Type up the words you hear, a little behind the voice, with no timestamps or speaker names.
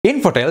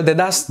Infotel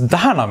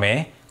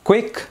 2019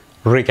 quick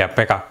recap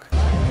එකක්.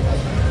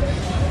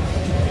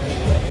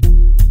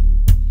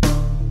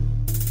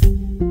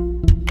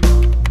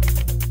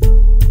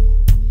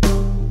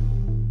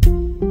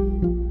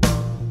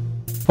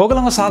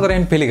 ඔයගොල්ලෝ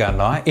සාදරයෙන්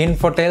පිළිගන්නවා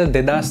Infotel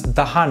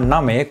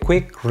 2019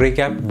 quick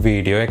recap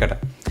වීඩියෝ එකට.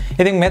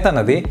 ඉතින්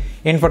මෙතනදී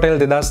Infotel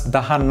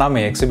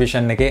 2019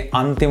 එක්සිබිෂන් එකේ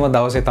අන්තිම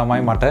දවසේ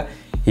තමයි මට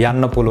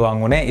යන්න පුළුවන්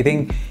වුණේ.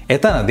 ඉතින්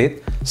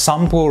එතනදිත්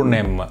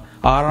සම්පූර්ණයෙන්ම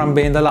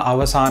ආරම්භයේ ඉඳලා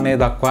අවසානයේ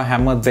දක්වා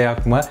හැම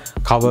දෙයක්ම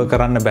කවර්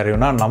කරන්න බැරි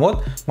වුණා. නමුත්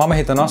මම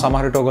හිතනවා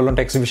සමහර විට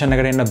ඔයගොල්ලන්ට එක්සිබිෂන්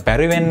එකට එන්න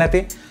බැරි වෙන්නේ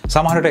නැති,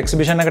 සමහර විට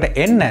එක්සිබිෂන් එකට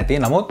එන්න ඇති.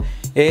 නමුත්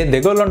ඒ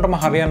දෙගොල්ලන්ටම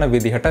හරියන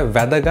විදිහට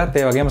වැදගත්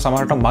ඒ වගේම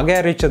සමහර විට මග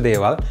ඇරිච්ච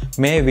දේවල්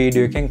මේ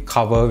වීඩියෝ එකෙන්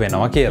කවර්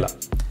වෙනවා කියලා.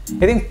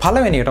 ඉතින්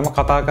පළවෙනියටම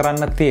කතා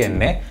කරන්න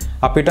තියෙන්නේ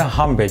අපිට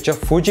හම්බෙච්ච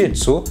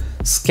Fujitsu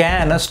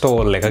scanner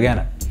stall එක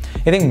ගැන.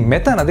 ඉතින්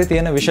මෙතනදී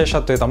තියෙන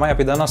විශේෂත්වය තමයි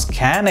අපි දන්නවා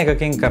ස්කෑන්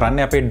එකකින්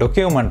කරන්නේ අපේ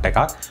ડોකියුමන්ට් එකක්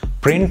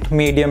print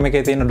medium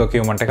එකේ තියෙන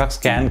ડોකියුමන්ට් එකක්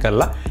ස්කෑන්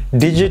කරලා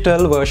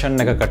digital version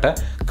එකකට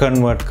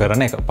convert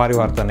කරන එක,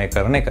 පරිවර්තනය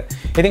කරන එක.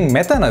 ඉතින්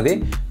මෙතනදී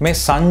මේ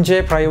සංජය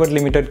private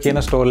limited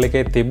කියන stall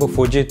එකේ තිබ්බ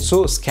Fujitsu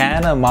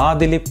scanner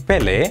මාදිලි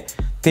පෙළේ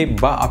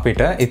තිබ්බ අපිට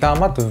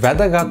ඉතාමත්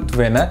වැදගත්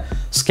වෙන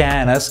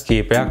ස්කෑනර්ස්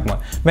කීපයක්ම.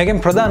 මේකෙන්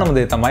ප්‍රධානම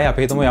දේ තමයි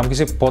අපි හිතමු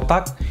යම්කිසි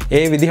පොතක්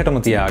ඒ විදිහටම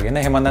තියාගෙන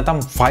එහෙම නැත්නම්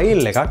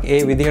ෆයිල් එකක් ඒ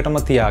විදිහටම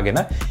තියාගෙන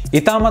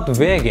ඉතාමත්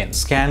වේගෙන්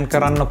ස්කෑන්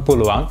කරන්න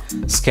පුළුවන්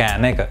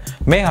ස්කෑන් එක.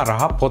 මේ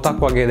හරහා පොතක්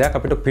වගේ දෙයක්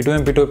අපිට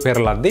පිටුවෙන් පිටුව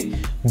පෙරලද්දි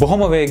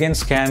බොහොම වේගෙන්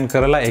ස්කෑන්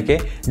කරලා ඒකේ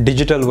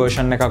ඩිජිටල්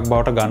වර්ෂන් එකක්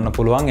බවට ගන්න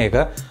පුළුවන්. ඒක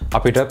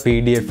අපිට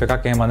PDF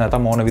එකක් එහෙම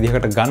නැත්නම් ඕන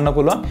විදිහකට ගන්න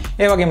පුළුවන්.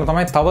 ඒ වගේම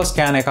තමයි තව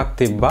ස්කෑන් එකක්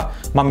තිබ්බා.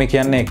 මම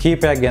කියන්නේ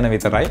කීපයක් ගැන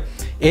විතරයි.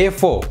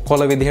 A4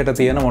 කොළ විදිහට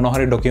තියෙන මොන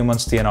හරි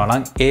ඩොකියුමන්ට්ස් තියෙනවා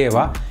නම්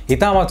ඒවා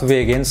ඉතාමත්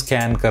වේගෙන්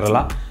ස්කෑන්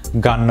කරලා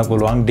ගන්න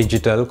පුළුවන්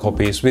ඩිජිටල්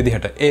කොපීස්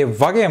විදිහට. ඒ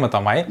වගේම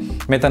තමයි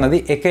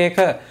මෙතනදී එක එක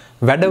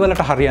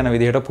වැඩවලට හරියන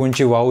විදිහට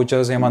පුංචි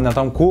වවුචර්ස් එහෙම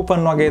නැත්නම්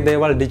කූපන් වගේ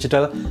දේවල්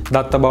ඩිජිටල්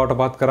දත්ත බවට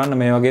පත් කරන්න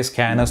මේ වගේ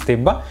ස්කෑනර්ස්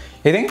තිබ්බා.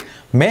 ඉතින්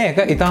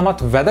මේක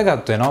ඉතාමත්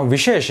වැදගත් වෙනවා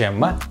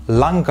විශේෂයෙන්ම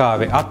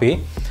ලංකාවේ අපි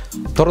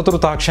තොරතුරු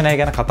තාක්ෂණය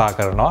ගැන කතා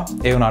කරනවා.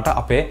 ඒ වුණාට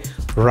අපේ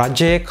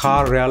රජයේ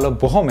කාර්යාල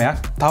බොහොමයක්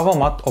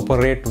තවමත්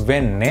ඔපරේට්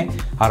වෙන්නේ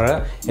අර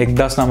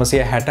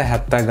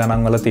 1960-70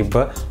 ගණන් වල තිබ්බ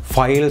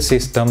ෆයිල්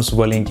සිස්ටම්ස්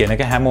වලින් කියන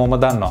එක හැමෝම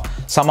දන්නවා.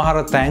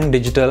 සමහර තැන්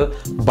ඩිජිටල්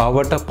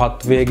බවට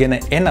පත් වෙගෙන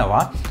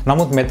එනවා.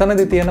 නමුත්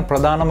මෙතනදී තියෙන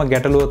ප්‍රධානම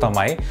ගැටලුව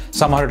තමයි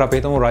සමහරට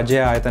අපි හිතමු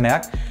රජයේ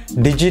ආයතනයක්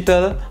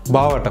ඩිජිටල්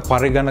බවට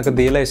පරිගණක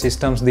දීලා ඒ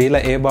සිස්ටම්ස්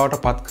දීලා ඒ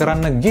බවට පත්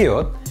කරන්න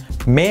ගියොත්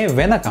මේ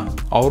වෙනකම්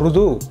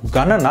අවුරුදු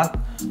ගණනක්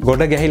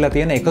ගොඩ ගැහිලා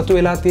තියෙන එකතු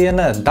වෙලා තියෙන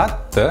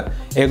දත්ත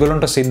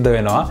ඒගොල්ලන්ට සිද්ධ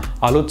වෙනවා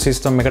අලුත්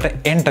සිස්ටම්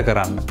එකට එන්ටර්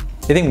කරන්න.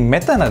 ඉතින්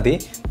මෙතනදී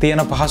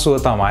තියෙන පහසුව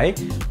තමයි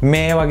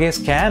මේ වගේ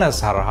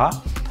ස්කෑනර්ස් හරහා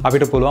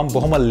අපිට පුළුවන්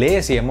බොහොම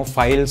ලේසියෙන්ම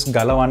ෆයිල්ස්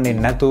ගලවන්නේ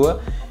නැතුව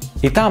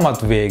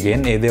ඉතාමත්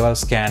වේගෙන් ඒ දේවල්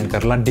ස්කෑන්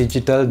කරලා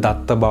ඩිජිටල්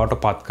දත්ත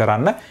බවට පත්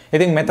කරන්න.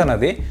 ඉතින්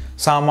මෙතනදී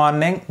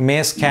සාමාන්‍යයෙන්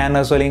මේ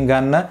ස්කෑනර්ස් වලින්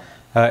ගන්න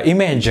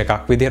ඉමේජ්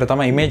එකක් විදිහට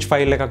තමයි ඉමේජ්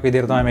ෆයිල් එකක්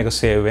විදිහට තමයි මේක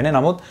සේව් වෙන්නේ.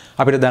 නමුත්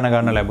අපිට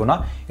දැනගන්න ලැබුණා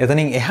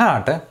එතනින්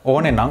එහාට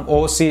ඕනේ නම්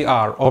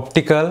OCR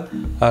optical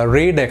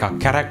read එකක්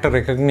character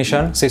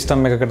recognition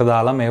system එකකට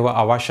දාලා මේවා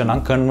අවශ්‍ය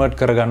නම් convert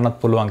කරගන්නත්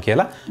පුළුවන්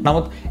කියලා.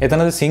 නමුත්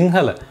එතනදී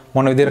සිංහල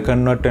මොන විදිහට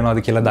convert වෙනවද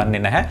කියලා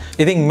දන්නේ නැහැ.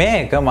 ඉතින්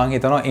මේක මම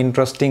හිතනවා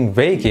interesting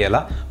වෙයි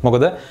කියලා.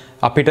 මොකද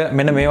අපිට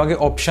මෙන්න මේ වගේ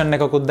ඔප්ෂන්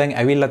එකකුත් දැන්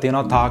ඇවිල්ලා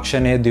තියෙනවා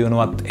තාක්ෂණයේ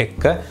දියුණුවත්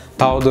එක්ක.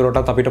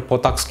 තවදුරටත් අපිට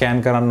පොතක්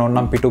ස්කෑන් කරන්න ඕන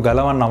නම් පිටු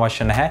ගලවන්න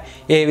අවශ්‍ය නැහැ.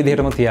 ඒ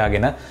විදිහටම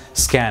තියාගෙන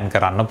ස්කෑන්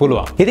කරන්න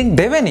පුළුවන්. ඉතින්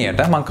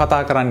දෙවෙනියට මම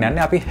කතා කරන්න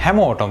යන්නේ අපි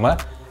හැමෝටම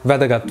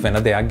වැදගත්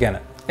වෙන දෙයක් ගැන.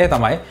 ඒ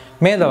තමයි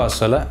මේ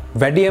දවස්වල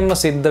වැඩියෙන්ම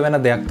සිද්ධ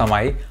වෙන දෙයක්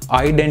තමයි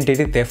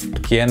identity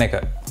theft කියන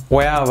එක.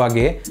 ඔයා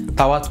වගේ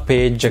තවත්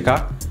page එකක්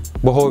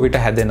බොහෝ විට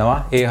හැදෙනවා.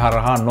 ඒ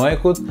හරහා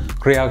නොයෙකුත්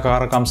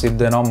ක්‍රියාකාරකම්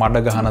සිද්ධ වෙනවා.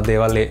 මඩ ගහන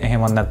දේවල්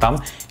එහෙම නැත්නම්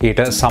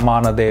ඊට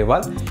සමාන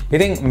දේවල්.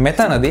 ඉතින්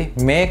මෙතනදී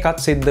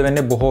මේකත් සිද්ධ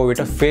වෙන්නේ බොහෝ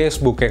විට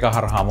Facebook එක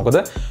හරහා. මොකද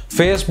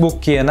Facebook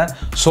කියන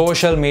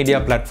social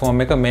media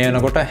platform එක මේ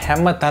වෙනකොට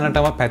හැම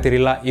තැනටම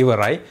පැතිරිලා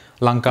ඉවරයි.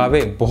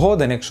 ලංකාවේ බොහෝ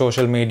දෙනෙක්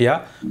social media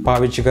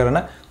පාවිච්චි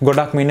කරන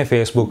ගොඩක් ඉන්නේ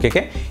Facebook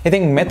එකේ.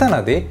 ඉතින්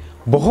මෙතනදී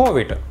බොහෝ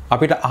විට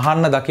අපිට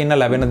අහන්න දකින්න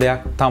ලැබෙන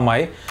දෙයක්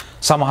තමයි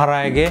සමහර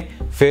අයගේ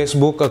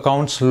Facebook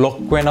accounts lock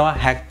වෙනවා,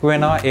 hack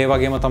වෙනවා. ඒ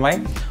වගේම තමයි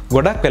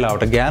ගොඩක්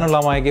වෙලාවට ගෑනු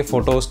ළමයිගේ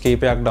photos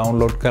කීපයක්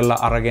download කරලා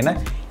අරගෙන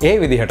ඒ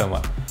විදිහටම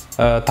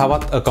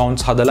තවත්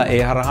accounts හදලා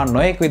ඒ හරහා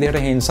නොඑක් විදිහට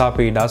හිංසා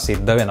පීඩා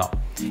සිද්ධ වෙනවා.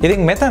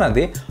 ඉතින්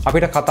මෙතනදී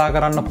අපිට කතා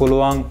කරන්න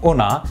පුළුවන්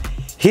වුණා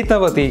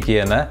හිතවතී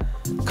කියන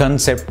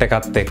concept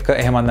එකත් එක්ක.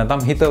 එහෙම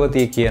නැත්නම්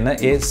හිතවතී කියන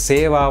ඒ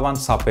සේවාවන්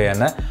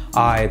සපයන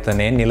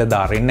ආයතනයේ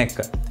නිලධාරීන් එක්ක.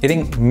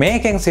 ඉතින්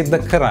මේකෙන් සිද්ධ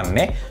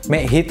කරන්නේ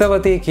මේ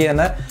හිතවතී කියන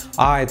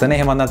ආයතන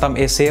එහෙම නැත්නම්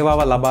ඒ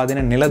සේවාව ලබා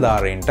දෙන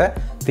නිලධාරීන්ට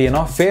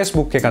තියෙනවා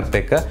Facebook එකත්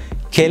එක්ක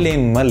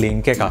කෙලින්ම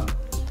link එකක්.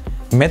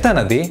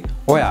 මෙතනදී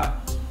ඔයා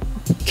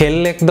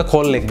කෙල්ලෙක්ද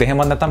කොල්ලෙක්ද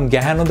එහෙම නැත්නම්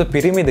ගැහැණුද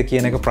පිරිමිද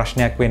කියන එක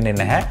ප්‍රශ්නයක් වෙන්නේ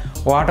නැහැ.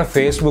 ඔයාට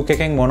Facebook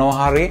එකෙන්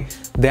මොනවා හරි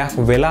දෙයක්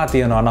වෙලා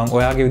තියෙනවා නම්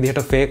ඔයාගේ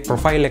විදිහට ෆේක්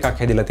ප්‍රොෆයිල් එකක්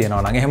හැදිලා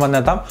තියෙනවා නම් එහෙම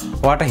නැත්නම්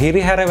ඔයාට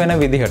හිරිහැර වෙන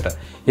විදිහට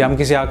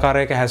යම්කිසි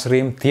ආකාරයක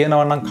හැසිරීම්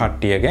තියෙනවා නම්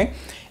කට්ටියගෙන්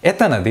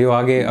එතනදී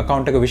ඔයාගේ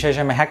account එක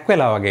විශේෂයෙන්ම හැක්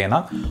වෙලා වගේ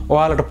නම්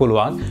ඔයාලට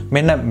පුළුවන්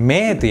මෙන්න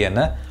මේ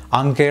තියෙන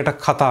අංකයට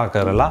කතා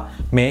කරලා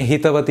මේ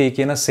හිතවතී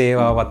කියන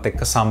සේවාවත් එක්ක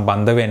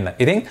සම්බන්ධ වෙන්න.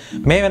 ඉතින්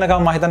මේ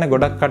වෙනකම් මම හිතන්නේ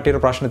ගොඩක්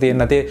කට්ටියට ප්‍රශ්න තියෙන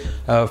නැති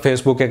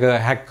Facebook එක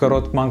හැක්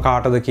කරොත් මං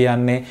කාටද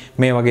කියන්නේ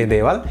මේ වගේ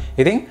දේවල්.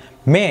 ඉතින්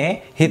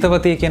මේ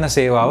හිතවතී කියන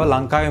සේවාව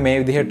ලංකාවේ මේ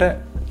විදිහට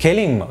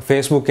කෙලින්ම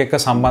Facebook එක්ක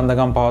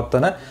සම්බන්ධකම්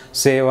පවත්වන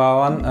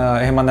සේවාවන්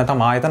එහෙම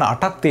නැත්නම් ආයතන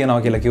 8ක්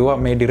තියෙනවා කියලා කිව්වා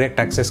මේ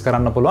direct access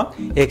කරන්න පුළුවන්.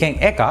 ඒකෙන්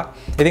එකක්.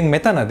 ඉතින්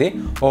මෙතනදී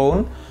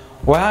ඔවුන්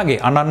ඔයාගේ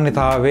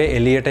අනන්‍යතාවයේ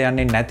එළියට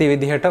යන්නේ නැති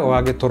විදිහට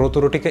ඔයාගේ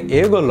තොරතුරු ටික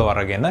ඒගොල්ලෝ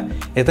අරගෙන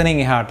එතනින්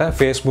එහාට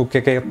Facebook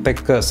එකත්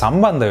එක්ක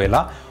සම්බන්ධ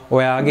වෙලා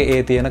ඔයාගේ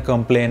ඒ තියෙන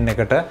කම්ප්ලේන්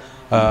එකට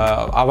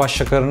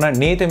අවශ්‍ය කරන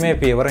නීතිමය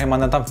පියවර එහෙම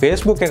නැත්නම්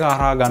Facebook එක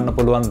හරහා ගන්න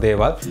පුළුවන්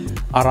දේවල්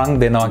අරන්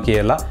දෙනවා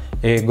කියලා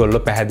ඒගොල්ලෝ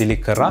පැහැදිලි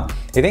කරා.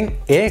 ඉතින්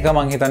ඒක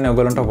මම හිතන්නේ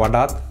ඔයගොල්ලන්ට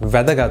වඩාත්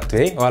වැදගත්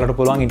වෙයි. ඔයාලට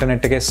පුළුවන්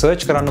ඉන්ටර්නෙට් එකේ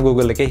සර්ච් කරන්න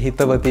Google එකේ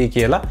හිතවතී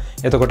කියලා.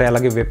 එතකොට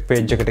එයාලගේ වෙබ්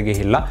පේජ් එකට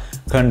ගිහිල්ලා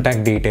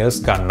contact details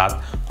ගන්නත්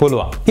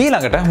පුළුවන්.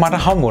 ඊළඟට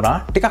මට හම්බුණා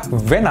ටිකක්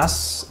වෙනස්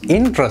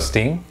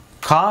interesting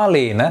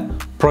කාලීන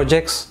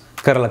projects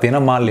කරලා තියෙන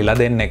මල්ලිලා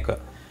දෙන්නෙක්.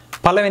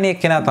 පළවෙනි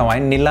එක්කෙනා තමයි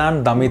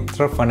නිලාන්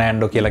දමිත්‍ර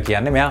ෆර්නෑන්ඩෝ කියලා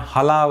කියන්නේ. මෙයා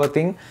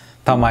හලාවතින්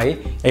තමයි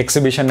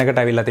එක්සිබිෂන්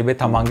එකට ඇවිල්ලා තිබේ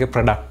තමන්ගේ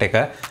ප්‍රොඩක්ට් එක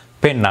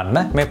පෙන්වන්න.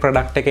 මේ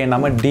ප්‍රොඩක්ට් එකේ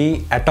නම D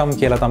Atom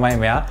කියලා තමයි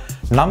මෙයා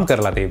නම්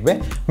කරලා තිබ්බේ.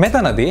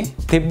 මෙතනදී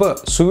තිබ්බ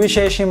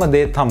සුවිශේෂීම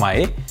දේ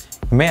තමයි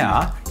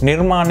මෙයා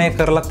නිර්මාණය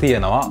කරලා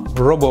තියෙනවා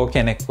රොබෝ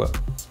කෙනෙක්ව.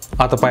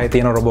 අතපය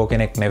තියෙන රොබෝ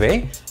කෙනෙක්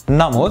නෙවෙයි.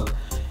 නමුත්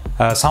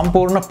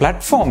සම්පූර්ණ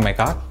ප්ලැට්ෆෝම්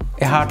එකක්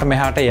එහාට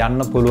මෙහාට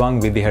යන්න පුළුවන්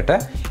විදිහට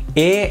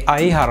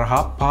AI හරහා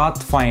path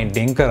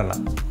finding කරන.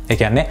 ඒ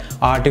කියන්නේ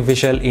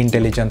artificial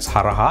intelligence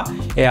හරහා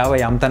එයාව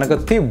යම් තැනක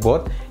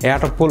තිබ්බොත්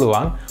එයාට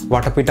පුළුවන්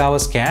වටපිටාව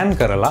ස්කෑන්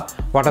කරලා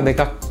වට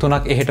දෙකක්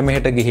තුනක් එහෙට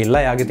මෙහෙට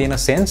ගිහිල්ලා එයාගේ තියෙන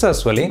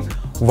sensors වලින්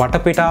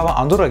වටපිටාව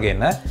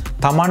අඳුරගෙන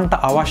Tamanට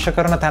අවශ්‍ය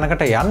කරන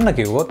තැනකට යන්න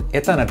කිව්වොත්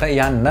එතනට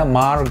යන්න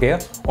මාර්ගය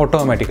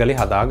automatically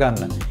හදා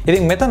ගන්න.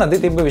 ඉතින්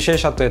මෙතනදී තිබ්බ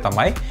විශේෂත්වය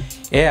තමයි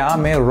එයා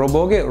මේ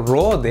රොබෝගේ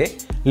රෝදේ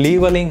ලී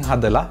වලින්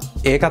හදලා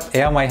ඒකත්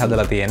එයාමයි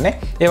හදලා තියෙන්නේ.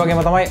 ඒ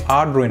වගේම තමයි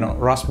Arduino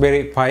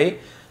Raspberry Pi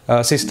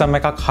සිස්ටම්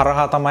එකක්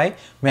හරහා තමයි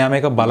මෙයා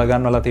මේක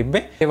බලගන්නවලා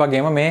තිබ්බේ. ඒ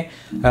වගේම මේ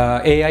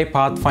AI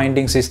path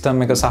finding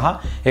සිස්ටම් එක සහ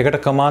ඒකට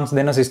commands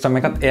දෙන සිස්ටම්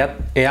එකත්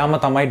එයාම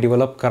තමයි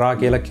develop කරා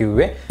කියලා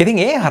කිව්වේ. ඉතින්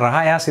ඒ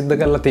හරහා එයා සිද්ධ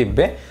කරලා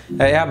තිබ්බේ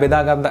එයා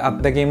බෙදාගත්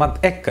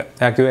අත්දැකීමත් එක්ක.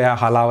 එයා කිව්වේ එයා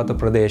හලාවත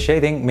ප්‍රදේශයේ.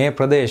 ඉතින් මේ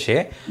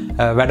ප්‍රදේශයේ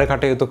වැඩ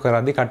කටයුතු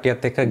කරද්දී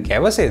කට්ටියත් එක්ක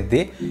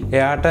ගැවසෙද්දී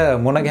එයාට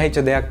මුණ ගැහිච්ච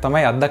දෙයක්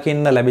තමයි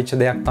අත්දකින්න ලැබිච්ච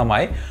දෙයක්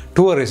තමයි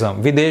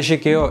tourism.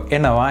 විදේශිකයෝ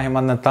එනවා එහෙම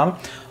නැත්නම්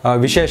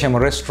විශේෂයෙන්ම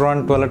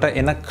රෙස්ටොරන්ට් වලට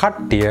එන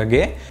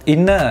කට්ටියගේ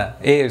ඉන්න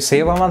ඒ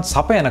සේවාවන්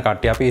සපයන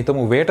කට්ටිය අපි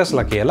හිතමු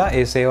වේටර්ස්ලා කියලා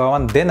ඒ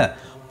සේවාවන් දෙන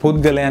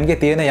පුද්ගලයන්ගේ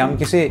තියෙන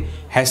යම්කිසි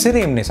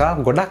හැසිරීම් නිසා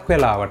ගොඩක්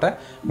වෙලාවට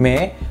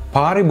මේ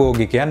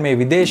පාරිභෝගිකයන් මේ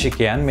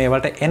විදේශිකයන්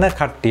මේවට එන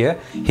කට්ටිය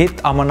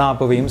හිත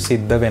අමනාප වීම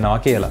සිද්ධ වෙනවා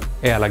කියලා.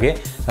 එයාලගේ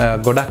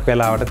ගොඩක්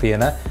වෙලාවට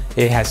තියෙන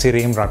ඒ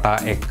හැසිරීම් රටා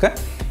එක්ක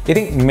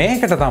ඉතින්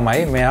මේකට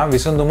තමයි මෙයා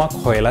විසඳුමක්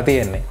හොයලා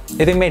තියෙන්නේ.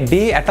 ඉතින් මේ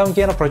D Atom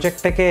කියන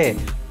ප්‍රොජෙක්ට් එකේ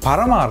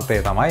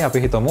පරමාර්ථය තමයි අපි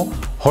හිතමු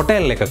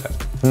හොටෙල් එකක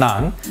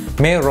නම්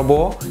මේ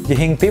රොබෝ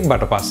ගිහින්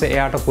තිබ්බට පස්සේ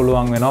එයාට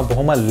පුළුවන් වෙනවා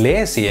බොහොම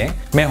ලේසියෙන්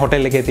මේ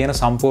හොටෙල් එකේ තියෙන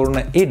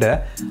සම්පූර්ණ ඉඩ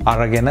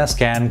අරගෙන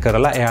ස්කෑන්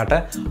කරලා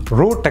එයාට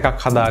රූට්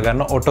එකක්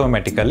හදාගන්න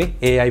ඔටෝමැටිකලි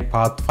AI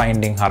path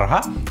finding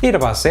හරහා. ඊට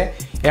පස්සේ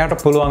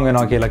එයාට පුළුවන්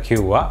වෙනවා කියලා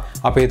කිව්වා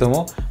අපි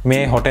හිතමු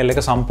මේ හොටෙල්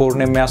එක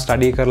සම්පූර්ණයෙන් මෙයා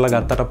ස්ටඩි කරලා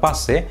ගත්තට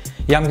පස්සේ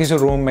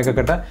යම්කිසි රූම්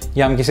එකකට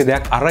යම්කිසි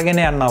දෙයක්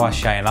අරගෙන යන්න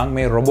අවශ්‍යයි නම්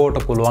මේ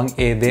රොබෝට පුළුවන්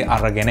ඒ දේ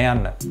අරගෙන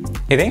යන්න.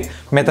 ඉතින්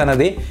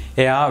මෙතනදී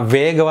එයා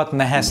වේගවත්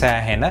නැහැ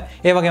සෑහෙන.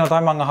 ඒ වගේම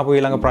තමයි මම අහපු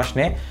ඊළඟ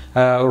ප්‍රශ්නේ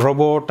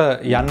රොබෝට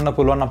යන්න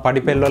පුළුවන් නම්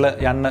පඩිපෙළ වල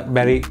යන්න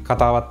බැරි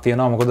කතාවක්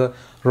තියෙනවා. මොකද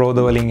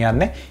රෝද වලින්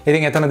යන්නේ.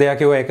 ඉතින් එතන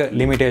දෙයක් කිව්වා ඒක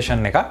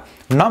ලිමිටේෂන් එකක්.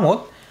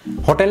 නමුත්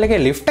හොටෙල් එකේ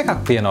ලිෆ්ට් එකක්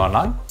තියෙනවා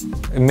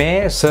නම්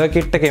මේ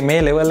සර්කිට් එකේ මේ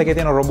ලෙවල් එකේ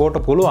තියෙන රොබෝට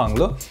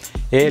පුළුවන්ලු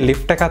ඒ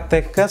ලිෆ්ට් එකත්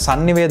එක්ක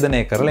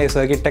sannivedanaya කරලා ඒ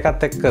සර්කිට්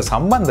එකත් එක්ක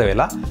සම්බන්ධ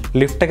වෙලා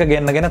ලිෆ්ට් එක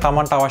ගෙන්නගෙන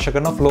Tamanට අවශ්‍ය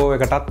කරන ෆ්ලෝ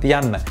එකටත්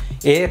යන්න.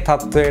 ඒ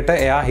තත්වයට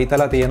එයා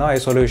හිතලා තියෙනවා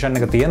ඒ සොලියුෂන්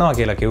එක තියෙනවා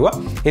කියලා කිව්වා.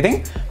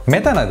 ඉතින්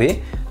මෙතනදී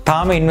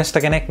තාම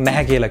ඉන්වෙස්ටර් කෙනෙක්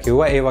නැහැ කියලා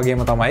කිව්වා. ඒ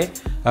වගේම තමයි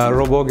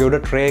රොබෝගේ උඩ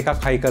ට්‍රේ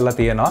එකක් හයි කරලා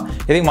තියෙනවා.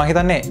 ඉතින් මම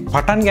හිතන්නේ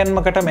පටන්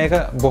ගැනීමකට මේක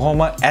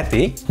බොහොම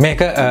ඇති.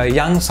 මේක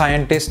young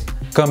scientist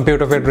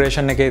කම්පියුටර්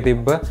ෆෙඩරේෂන් එකේ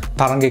තිබ්බ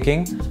තරඟකින්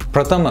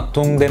ප්‍රථම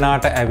 3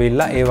 දෙනාට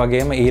ඇවිල්ලා ඒ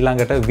වගේම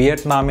ඊළඟට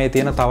වියට්නාමයේ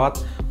තියෙන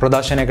තවත්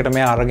ප්‍රදර්ශනයකට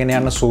මේ අරගෙන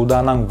යන්න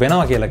සූදානම්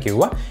වෙනවා කියලා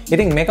කිව්වා.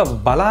 ඉතින් මේක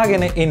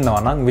බලාගෙන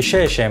ඉන්නවා නම්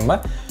විශේෂයෙන්ම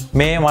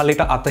මේ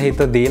මල්ලිට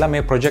අතහිත දීලා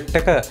මේ ප්‍රොජෙක්ට්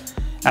එක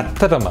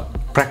ඇත්තටම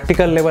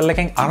ප්‍රැක්ටිකල් ලෙවල්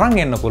එකෙන් අරන්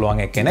එන්න පුළුවන්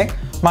එක්කෙනෙක්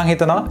මම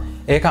හිතනවා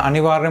ඒක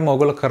අනිවාර්යයෙන්ම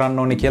ඔයගොල්ලෝ කරන්න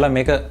ඕනි කියලා.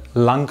 මේක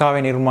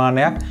ලංකාවේ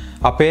නිර්මාණයක්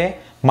අපේ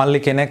මල්ලි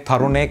කෙනෙක්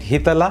තරුණයෙක්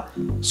හිතලා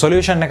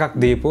සොලියුෂන් එකක්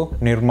දීපු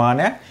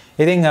නිර්මාණයක්.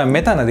 ඉතින්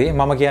මෙතනදී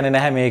මම කියන්නේ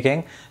නැහැ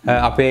මේකෙන්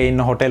අපේ ඉන්න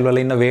හොටෙල් වල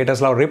ඉන්න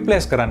වේටර්ස්ලා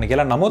රිප්ලේස් කරන්න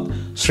කියලා. නමුත්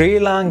ශ්‍රී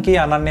ලාංකීය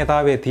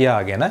අනන්‍යතාවය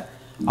තියාගෙන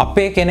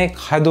අපේ කෙනෙක්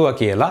හදුවා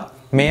කියලා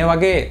මේ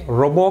වගේ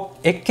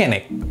රොබෝට්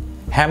එක්කෙනෙක්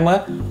හැම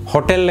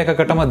හොටෙල්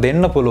එකකටම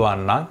දෙන්න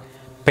පුළුවන් නම්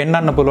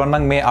පෙන්වන්න පුළුවන්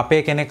නම් මේ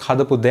අපේ කෙනෙක්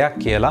හදපු දෙයක්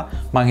කියලා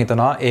මම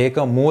හිතනවා ඒක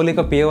මූලික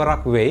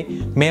පියවරක් වෙයි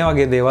මේ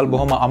වගේ දේවල්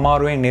බොහොම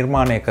අමාරුවෙන්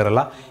නිර්මාණය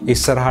කරලා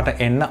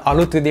ඉස්සරහට එන්න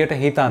අලුත් විදියට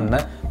හිතන්න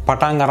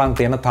පටන් අරන්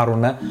තියෙන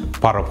තරුණ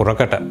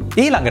පරපුරකට.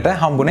 ඊළඟට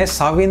හම්බුනේ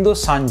සවින්දු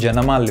සංජන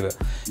මල්ලිව.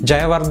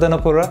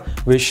 ජයවර්ධනපුර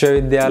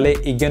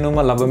විශ්වවිද්‍යාලයේ ඉගෙනුම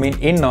ලැබමින්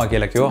ඉන්නවා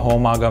කියලා කිව්වා.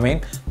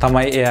 හෝමාගමෙන්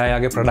තමයි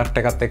එයාගේ ප්‍රොඩක්ට්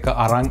එකත් එක්ක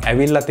අරන්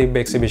ඇවිල්ලා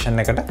තිබ්බ එක්සිබිෂන්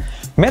එකට.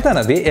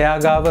 මෙතනදී එයා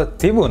ගාව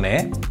තිබුණේ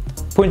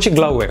පුංචි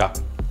ග්ලව් එකක්.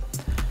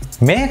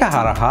 මේක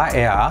හරහා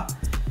එයා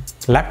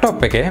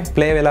ලැප්ටොප් එකේ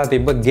ප්ලේ වෙලා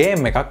තිබ්බ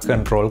ගේම් එකක්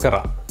කන්ට්‍රෝල්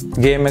කරා.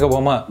 ගේම් එක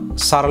බොහොම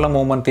සරල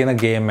මූවමන්ට් තියෙන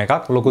ගේම්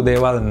එකක්. ලොකු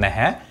දේවල්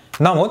නැහැ.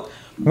 නමුත්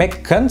මේ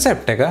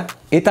කන්සෙප්ට් එක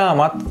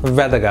ඉතාමත්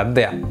වැදගත්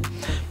දෙයක්.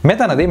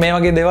 මෙතනදී මේ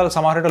වගේ දේවල්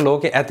සමහර විට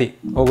ලෝකේ ඇති.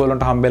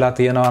 ඕගොල්ලන්ට හම්බෙලා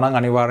තියෙනවා නම්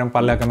අනිවාර්යෙන්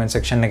පල්ලෙහා කමෙන්ට්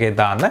සෙක්ෂන් එකේ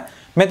දාන්න.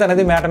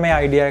 මෙතනදී මට මේ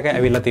අයිඩියා එක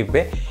ඇවිල්ලා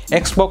තිබ්බේ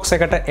Xbox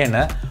එකට එන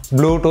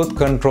Bluetooth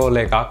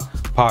control එකක්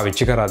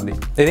පාවිච්චි කරද්දී.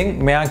 ඉතින්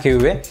මෙයා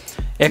කිව්වේ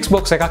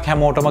Xbox එකක්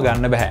හැමෝටම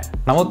ගන්න බෑ.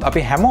 නමුත්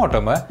අපි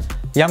හැමෝටම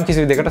යම්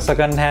කිසි විදිහකට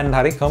second hand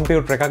හරි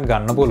computer එකක්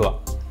ගන්න පුළුවන්.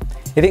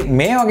 ඉතින්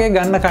මේ වගේ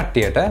ගන්න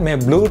කට්ටියට මේ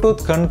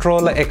Bluetooth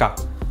controller එකක්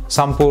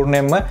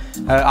සම්පූර්ණයෙන්ම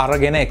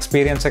අරගෙන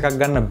experience එකක්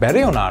ගන්න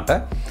බැරි වුණාට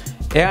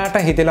එයාට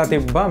හිතලා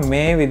තිබ්බා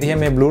මේ විදිහේ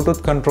මේ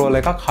Bluetooth controller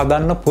එකක්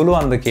හදන්න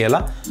පුළුවන්ද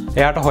කියලා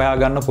එයාට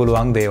හොයාගන්න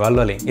පුළුවන්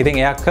දේවල් වලින්.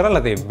 ඉතින් එයා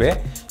කරලා තිබ්බේ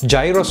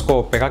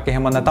gyroscope එකක්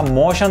එහෙම නැත්නම්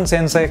motion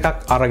sensor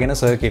එකක් අරගෙන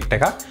circuit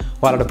එකක්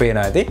ඔයාලට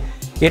පේනවා ඇති.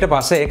 ඊට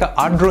පස්සේ ඒක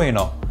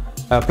Arduino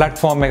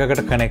platform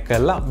එකකට connect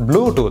කරලා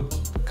Bluetooth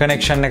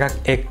connection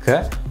එකක් එක්ක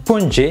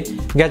පුංචි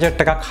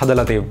gadget එකක්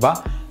හදලා තිබ්බා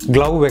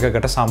glove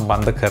එකකට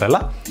සම්බන්ධ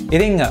කරලා.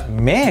 ඉතින්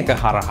මේක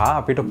හරහා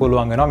අපිට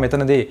පුළුවන් වෙනවා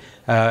මෙතනදී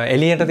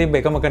එළියට තිබ්බ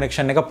එකම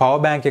connection එක power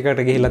bank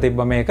එකකට ගිහිල්ලා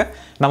තිබ්බා මේක.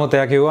 නමුත්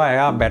එයා කිව්වා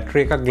එයා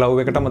battery එකක්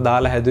glove එකටම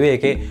දාලා හැදුවේ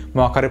ඒකේ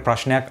මොකක් හරි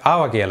ප්‍රශ්නයක්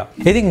ආවා කියලා.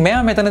 ඉතින්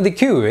මෙයා මෙතනදී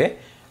කිව්වේ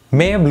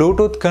මේ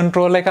Bluetooth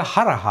control එක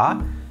හරහා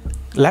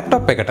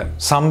ලැප්ටොප් එකට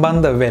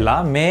සම්බන්ධ වෙලා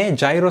මේ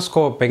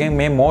ජයිරෝස්කෝප් එකෙන්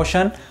මේ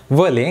මෝෂන්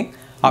වලින්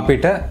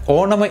අපිට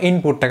ඕනම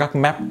ඉන්පුට් එකක්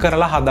මැප්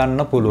කරලා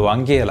හදන්න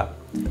පුළුවන් කියලා.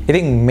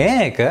 ඉතින්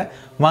මේක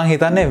මම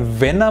හිතන්නේ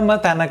වෙනම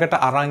තැනකට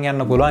අරන්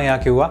යන්න පුළුවන්. එයා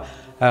කිව්වා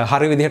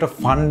හරි විදිහට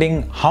ෆන්ඩින්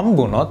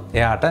හම්බුනොත්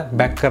එයාට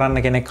බැක්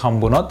කරන්න කෙනෙක්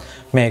හම්බුනොත්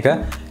මේක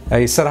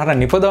ඉස්සරහට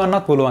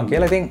නිපදවන්නත් පුළුවන්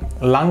කියලා. ඉතින්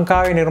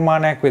ලංකාවේ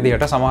නිර්මාණයක්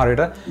විදිහට සමහර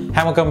විට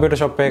හැම කම්පියුටර්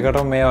ෂොප්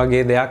එකකටම මේ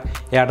වගේ දෙයක්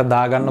එයාට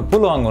දාගන්න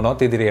පුළුවන්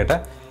වුණොත් ඉදිරියට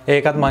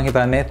ඒකත් මම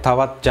හිතන්නේ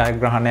තවත්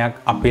ජයග්‍රහණයක්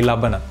අපි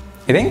ලබන.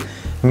 ඉතින්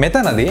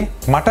මෙතනදී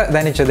මට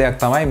දැනෙච්ච දෙයක්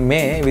තමයි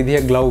මේ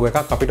විදිහේ ග්ලව්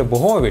එකක් අපිට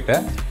බොහෝ විට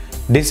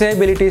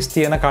disabilities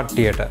තියෙන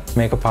කට්ටියට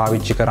මේක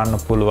පාවිච්චි කරන්න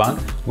පුළුවන්.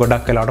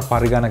 ගොඩක් වෙලාවට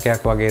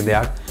පරිගණකයක් වගේ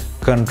දෙයක්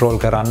කන්ට්‍රෝල්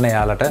කරන්න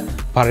එයාලට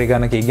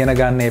පරිගණක ඉගෙන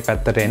ගන්න මේ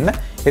පැත්තට එන්න.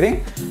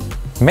 ඉතින්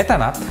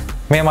මෙතනත්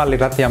මේ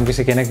මල්ලිටත්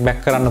යම්කිසි කෙනෙක් බැක්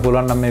කරන්න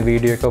පුළුවන් නම් මේ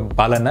වීඩියෝ එක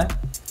බලන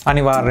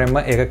අනිවාර්යයෙන්ම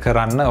ඒක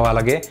කරන්න.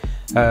 ඔයාලගේ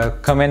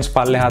කමෙන්ට්ස්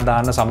පල්ලෙහා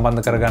දාන්න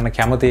සම්බන්ධ කරගන්න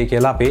කැමතියි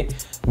කියලා අපි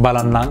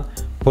බලන්නම්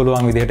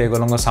පුළුවන් විදිහට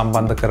ඒගොල්ලන්ව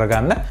සම්බන්ධ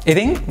කරගන්න.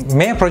 ඉතින්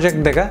මේ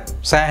ප්‍රොජෙක්ට් එක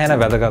සෑහෙන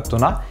වැදගත්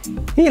වුණා.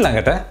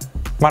 ඊළඟට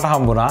මට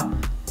හම්බුණා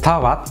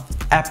තවත්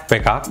ඇප්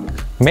එකක්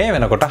මේ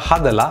වෙනකොට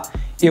හදලා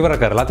ඉවර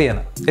කරලා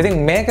තියෙනවා. ඉතින්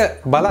මේක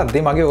බලද්දි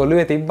මගේ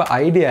ඔළුවේ තිබ්බ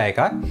අයිඩියා එකක්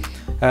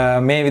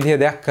මේ විදිහ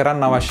දෙයක්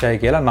කරන්න අවශ්‍යයි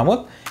කියලා.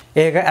 නමුත්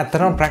ඒක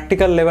ඇත්තටම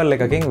ප්‍රැක්ටිකල් ලෙවල්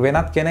එකකින්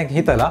වෙනත් කෙනෙක්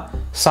හිතලා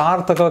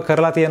සාර්ථකව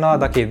කරලා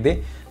තියෙනවා දකිද්දි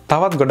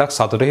තවත් ගොඩක්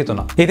සතුට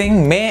හිතුණා. ඉතින්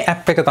මේ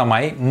ඇප් එක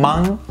තමයි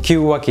මං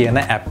කිව්වා කියන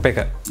ඇප් එක.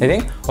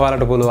 ඉතින්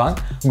ඔයාලට පුළුවන්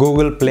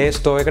Google Play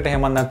Store එකට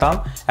එහෙම නැත්නම්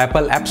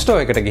Apple App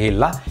Store එකට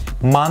ගිහිල්ලා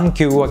මං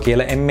කිව්වා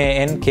කියලා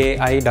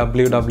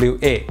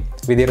MANKIWWA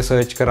විදිහට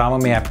සර්ච් කරාම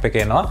මේ ඇප් එක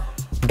එනවා.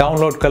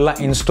 ඩවුන්ලෝඩ් කරලා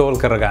ඉන්ස්ටෝල්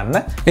කරගන්න.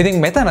 ඉතින්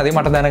මෙතනදී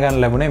මට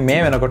දැනගන්න ලැබුණේ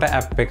මේ වෙනකොට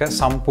ඇප් එක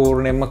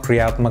සම්පූර්ණයෙන්ම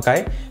ක්‍රියාත්මකයි.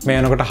 මේ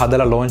වෙනකොට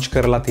හදලා ලොන්ච්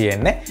කරලා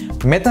තියෙන්නේ.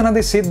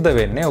 මෙතනදී සිද්ධ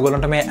වෙන්නේ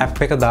ඔයගොල්ලන්ට මේ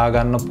ඇප් එක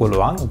දාගන්න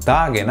පුළුවන්.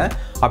 දාගෙන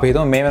අපි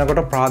හිතමු මේ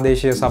වෙනකොට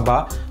ප්‍රාදේශීය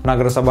සභා,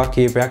 නගර සභා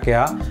කීපයක්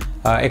එයා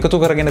එකතු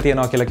කරගෙන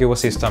තියෙනවා කියලා කිව්ව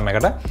සිස්ටම්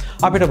එකට.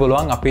 අපිට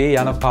පුළුවන් අපි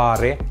යන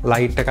පාරේ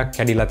ලයිට් එකක්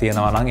කැඩිලා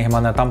තියෙනවා නම් එහෙම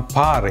නැත්නම්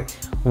පාරේ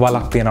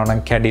වලක් තියෙනවා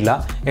නම් කැඩිලා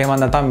එහෙම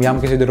නැත්නම්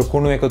යම් කිසි දෙයක්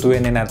කුණු එකතු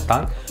වෙන්නේ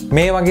නැත්නම්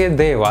මේ වගේ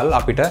දේවල්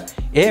අපිට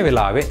ඒ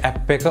වෙලාවේ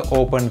ඇප් එක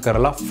ඕපන්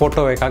කරලා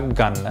ෆොටෝ එකක්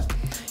ගන්න.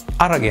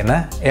 අරගෙන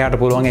එයාට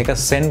පුළුවන් ඒක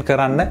සෙන්ඩ්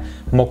කරන්න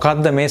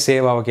මොකද්ද මේ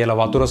සේවාව කියලා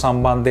වතුර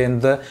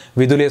සම්බන්ධයෙන්ද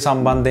විදුලිය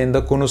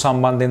සම්බන්ධයෙන්ද කුණු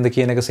සම්බන්ධයෙන්ද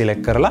කියන එක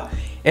සිලෙක්ට් කරලා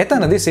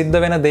එතනදී සිද්ධ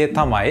වෙන දේ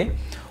තමයි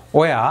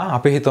ඔයා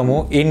අපි හිතමු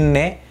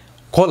ඉන්නේ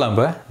කොළඹ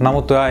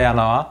නමුත් ඔයා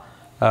යනවා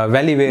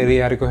වැලිවේරිය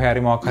හරි කොහේ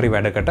හරි මොකක් හරි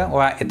වැඩකට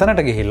ඔයා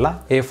එතනට ගිහිල්ලා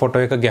ඒ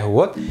ෆොටෝ එක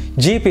ගැහුවොත්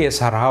GPS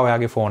හරහා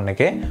ඔයාගේ ෆෝන්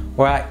එකේ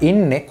ඔයා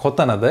ඉන්නේ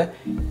කොතනද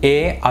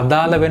ඒ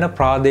අදාළ වෙන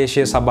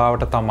ප්‍රාදේශීය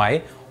සභාවට තමයි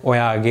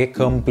ඔයාගේ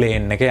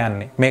කම්ප්ලේන් එක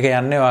යන්නේ. මේක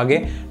යන්නේ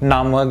ඔයාගේ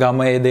නම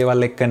ගම ඒ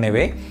දේවල් එක්ක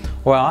නෙවෙයි.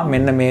 ඔයා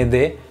මෙන්න මේ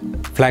දේ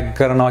ෆ්ලැග්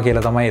කරනවා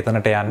කියලා තමයි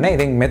එතනට යන්නේ.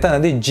 ඉතින්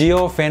මෙතනදී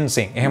ජියෝ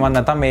ෆෙන්සිං එහෙම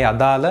නැත්නම් මේ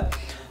අදාළ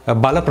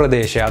බල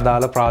ප්‍රදේශය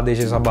අදාළ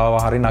ප්‍රාදේශීය සභාව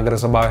හරි නගර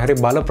සභාව හරි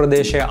බල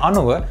ප්‍රදේශය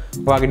අනුව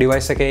ඔයාගේ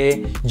ඩිවයිස් එකේ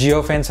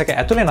ජියෝ ෆෙන්ස් එක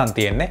ඇතුලේ නම්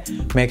තියෙන්නේ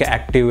මේක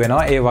ඇක්ටිව්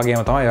වෙනවා. ඒ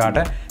වගේම තමයි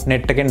ඔයාට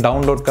net එකෙන්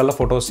ඩවුන්ලෝඩ් කරලා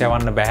ෆොටෝස්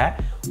යවන්න බෑ.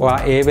 ඔයා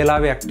ඒ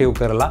වෙලාවේ ඇක්ටිව්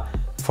කරලා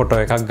ෆොටෝ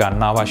එකක්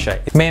ගන්න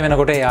අවශ්‍යයි. මේ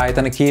වෙනකොට ඒ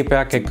ආයතන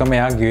කීපයක් එක්කම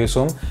එයා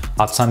ගිවිසුම්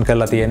අත්සන්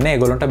කරලා තියෙන්නේ.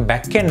 ඒගොල්ලන්ට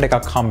බෑක් එන්ඩ්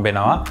එකක්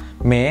හම්බෙනවා.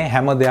 මේ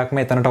හැම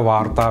දෙයක්ම එතනට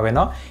වාර්තා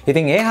වෙනවා.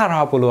 ඉතින් ඒ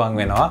හරහා පුළුවන්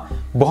වෙනවා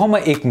බොහොම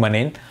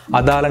ඉක්මනින්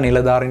අදාළ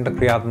නිලධාරීන්ට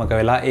ක්‍රියාත්මක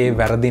වෙලා ඒ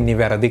වැරදි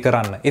නිවැරදි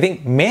කරන්න. ඉතින්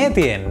මේ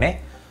තියෙන්නේ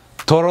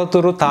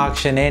තොරතුරු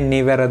තාක්ෂණයේ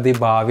නිවැරදි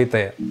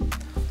භාවිතය.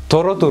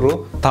 තොරතුරු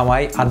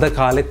තමයි අද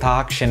කාලේ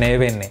තාක්ෂණය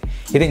වෙන්නේ.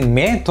 ඉතින්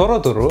මේ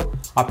තොරතුරු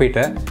අපිට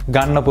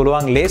ගන්න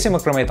පුළුවන් ලේසිම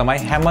ක්‍රමය තමයි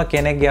හැම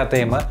කෙනෙක්ගේ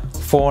අතේම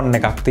ෆෝන්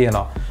එකක්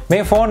තියෙනවා.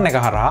 මේ ෆෝන් එක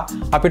හරහා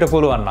අපිට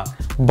පුළුවන්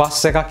නම්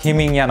බස් එකක්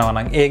හිමින් යනවා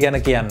නම් ඒ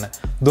ගැන කියන්න.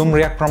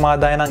 දුම්රියක්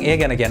ප්‍රමාදය නම් ඒ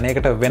ගැන කියන්න.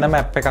 ඒකට වෙනම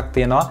ඇප් එකක්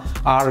තියෙනවා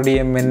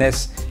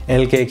RDMNS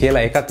LK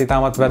කියලා. ඒකත්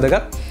ඉතාමත්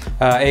වැදගත්.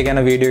 ඒ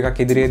ගැන වීඩියෝ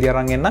එකක් ඉදිරියේදී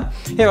අරන් එන්න.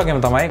 ඒ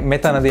වගේම තමයි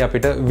මෙතනදී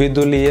අපිට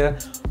විදුලිය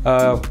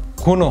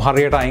කුණු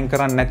හරියට අයින්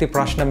කරන්න නැති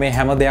ප්‍රශ්න මේ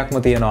හැම දෙයක්ම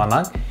තියෙනවා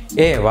නම්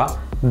ඒවා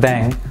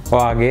දැන්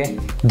ඔයාගේ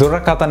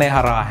දුරකථනය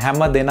හරහා හැම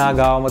දෙනා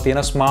ගාවම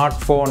තියෙන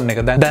ස්මාර්ට්ෆෝන් එක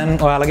දැන්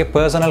ඔයාලගේ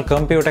පර්සනල්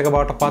කම්පියුටර් එක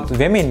බවට පත්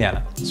වෙමින් යන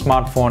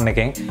ස්මාර්ට්ෆෝන්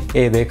එකෙන්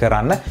ඒ දේ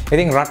කරන්න.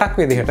 ඉතින් රටක්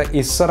විදිහට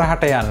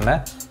ඉස්සරහට යන්න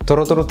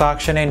තොරතුරු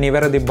තාක්ෂණයේ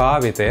නිවැරදි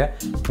භාවිතය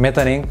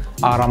මෙතනින්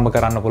ආරම්භ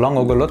කරන්න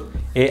පුළුවන්. ඔයගොල්ලොත්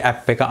ඒ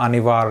ඇප් එක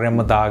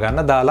අනිවාර්යයෙන්ම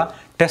දාගන්න දාලා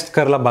ටෙස්ට්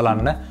කරලා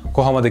බලන්න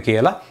කොහොමද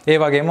කියලා. ඒ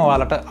වගේම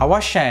ඔයාලට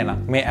අවශ්‍යයි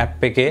නම් මේ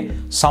ඇප් එකේ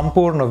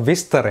සම්පූර්ණ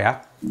විස්තරයක්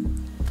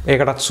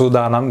ඒකටත්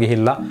සූදානම්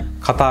ගිහිල්ලා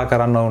කතා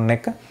කරන්න ඕන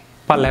එක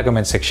පල්ලෙහා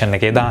කමෙන්ට් සෙක්ෂන්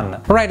එකේ දාන්න.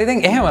 රයිට්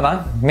ඉතින් එහෙමනම්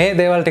මේ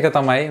දේවල් ටික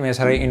තමයි මේ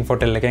සැරේ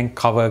Infotel එකෙන්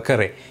කවර්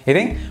කරේ.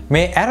 ඉතින්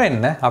මේ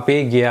ඇරෙන්න අපි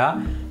ගියා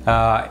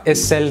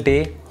SLT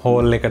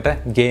හෝල් එකට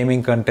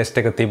ගේමින් කන්ටෙස්ට්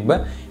එක තිබ්බ.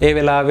 ඒ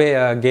වෙලාවේ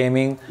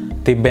ගේමින්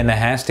තිබ්බේ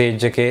නැහැ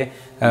ස්ටේජ් එකේ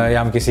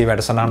යම් කිසි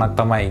වැඩසටහනක්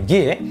තමයි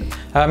ගියේ.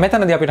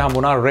 මෙතනදී අපිට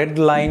හම්බුණා Red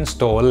Line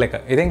stall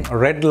එක. ඉතින්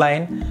Red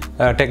Line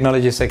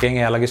Technologies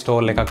එකෙන් එයාලගේ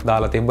stall එකක්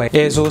දාලා තිබ්බා.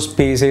 Asus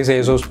PCs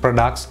Asus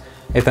products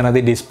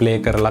එතනදී ඩිස්ප්ලේ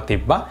කරලා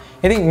තිබ්බා.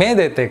 ඉතින් මේ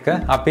දෙත් එක්ක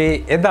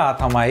අපි එදා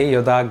තමයි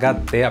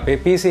යොදාගත්තේ අපේ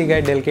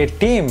pcguidelk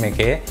team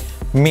එකේ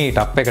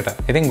meetup එකට.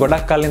 ඉතින්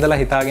ගොඩක් කල් ඉඳලා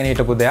හිතාගෙන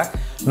හිටපු දෙයක්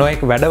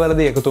නොඑක්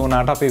වැඩවලදී එකතු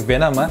වුණාට අපි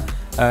වෙනම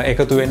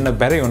එකතු වෙන්න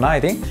බැරි වුණා.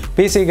 ඉතින්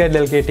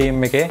pcguidelk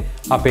team එකේ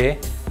අපේ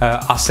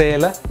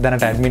අසේල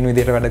දැනට ඇඩ්මින්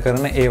විදිහට වැඩ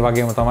කරන ඒ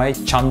වගේම තමයි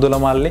චන්දුල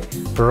මල්ලි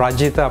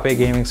රජිත අපේ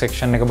ගේමින්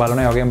සෙක්ෂන් එක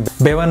බලන. ඒ වගේම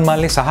බෙවන්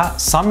මල්ලි සහ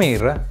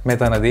සමීර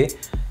මෙතනදී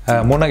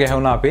මුණ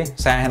ගැහුණා අපි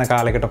සෑහෙන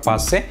කාලයකට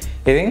පස්සේ.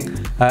 ඉතින්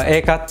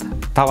ඒකත්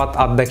තවත්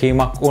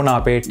අත්දැකීමක් වුණා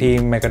අපේ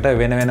ටීම් එකට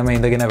වෙන වෙනම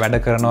ඉඳගෙන වැඩ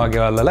කරනවා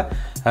ගෙවල් වල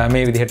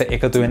මේ විදිහට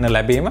එකතු වෙන්න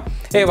ලැබීම.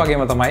 ඒ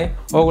වගේම තමයි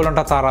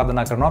ඕගොල්ලන්ට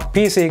ආරාධනා කරනවා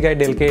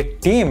pcguidelk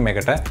ටීම්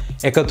එකට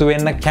එකතු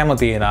වෙන්න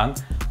කැමති නම්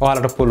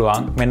ඔයාලට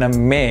පුළුවන් මෙන්න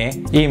මේ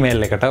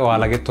ඊමේල් එකට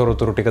ඔයාලගේ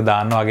තොරතුරු ටික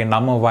දාන්න. ඔයාගේ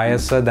නම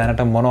වයස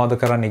දැනට මොනවද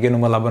කරන්න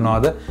ඉගෙනුම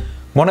ලබනවද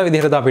මොන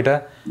විදිහටද අපිට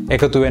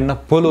එකතු වෙන්න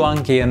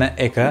පුළුවන් කියන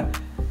එක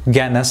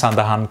ගැන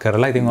සඳහන්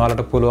කරලා. ඉතින්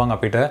ඔයාලට පුළුවන්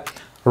අපිට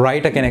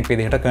රයිටර් කෙනෙක්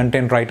විදිහට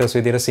content writers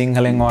විදිහට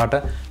සිංහලෙන් ඔයාලට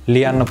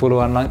ලියන්න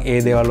පුළුවන් නම් ඒ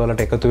දේවල්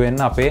වලට එකතු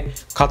වෙන්න අපේ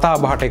කතා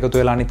බහට එකතු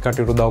වෙලා අනිත්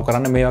කටයුතු උදව්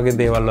කරන්න. මේ වගේ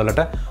දේවල්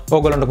වලට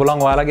ඕගොල්ලන්ට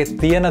පුළුවන් ඔයාලගේ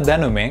තියෙන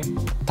දැනුමෙන්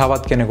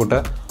තවත් කෙනෙකුට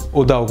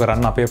උදව්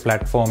කරන්න අපේ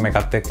platform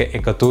එකත් එක්ක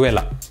එකතු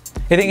වෙලා.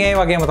 ඉතින් ඒ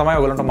වගේම තමයි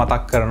ඔයගොල්ලන්ට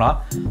මතක් කරනවා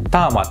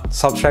තාමත්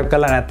subscribe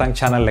කරලා නැත්නම්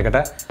channel එකට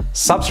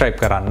subscribe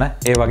කරන්න.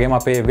 ඒ වගේම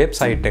අපේ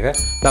website එක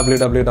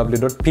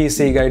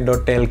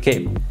www.pcguide.lk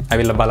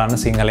ඇවිල්ලා බලන්න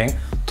සිංහලෙන්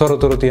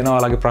තොරතුරු තියෙනවා.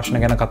 ඔයාලගේ ප්‍රශ්න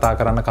ගැන කතා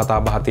කරන්න කතා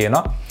බහ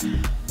තියෙනවා.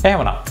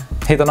 එහෙමනම්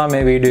හිතනවා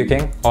මේ වීඩියෝ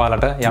එකෙන්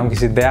ඔයාලට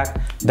යම්කිසි දෙයක්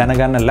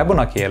දැනගන්න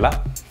ලැබුණා කියලා.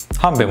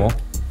 හම්බෙමු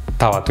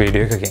තවත්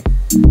වීඩියෝ එකකින්.